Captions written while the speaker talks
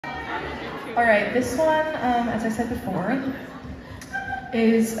All right, this one, as I said before,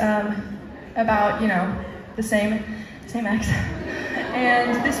 is about, you know, the same ex.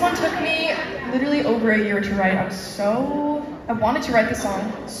 And this one took me literally over a year to write. I wanted to write the song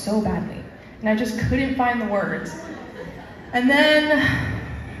so badly, and I just couldn't find the words. And then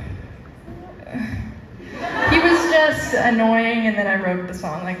he was just annoying, and then I wrote the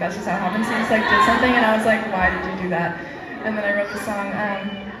song. Like, that's just how it happens. He just like did something, and I was like, why did you do that? And then I wrote the song.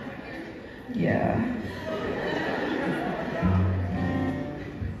 Yeah.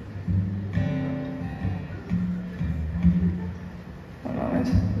 One moment.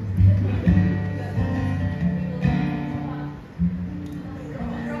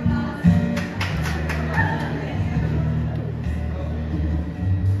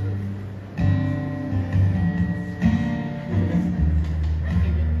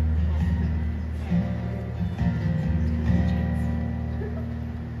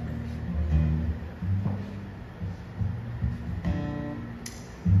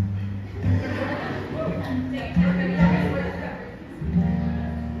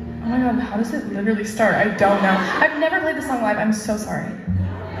 Oh my god, how does it literally start? I don't know. I've never played the song live. I'm so sorry.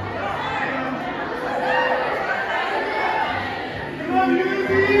 Come on,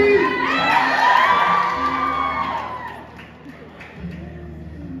 Lizzy!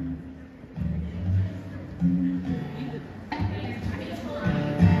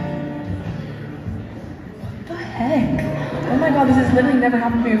 What the heck? Oh my god, this has literally never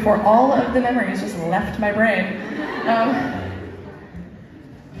happened to me before. All of the memories just left my brain.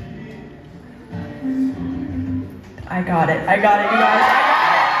 I got it, you guys, I got it.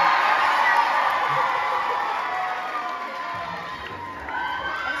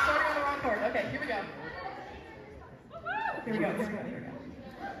 I'm starting on the wrong chord. Okay, here we go.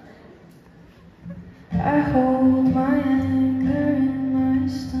 I hold my anger in my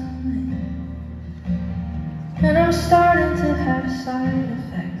stomach, and I'm starting to have side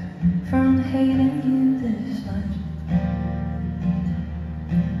effects from hating you this much.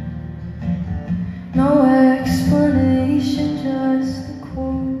 No explanation, just a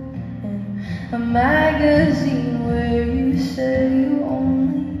quote in a magazine where you say you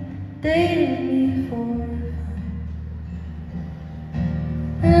only dated me for fun.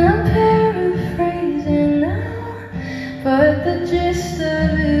 And I'm paraphrasing now, but the gist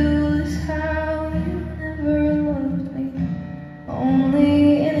of it was how you never loved me,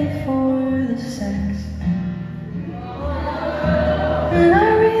 only in it for the sex. And I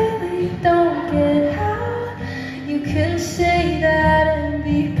really don't get how you can say that and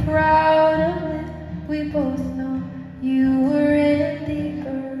be proud of it. We both know you were in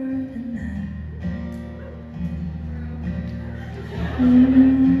deeper than that.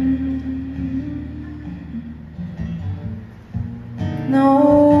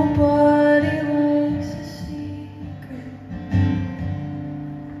 Nobody likes a secret,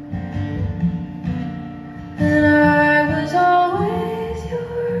 and I was always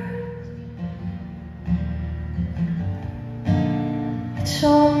yours. It's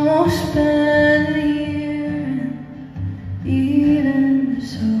almost been a year, and even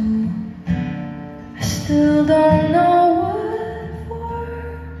so, I still don't know what for.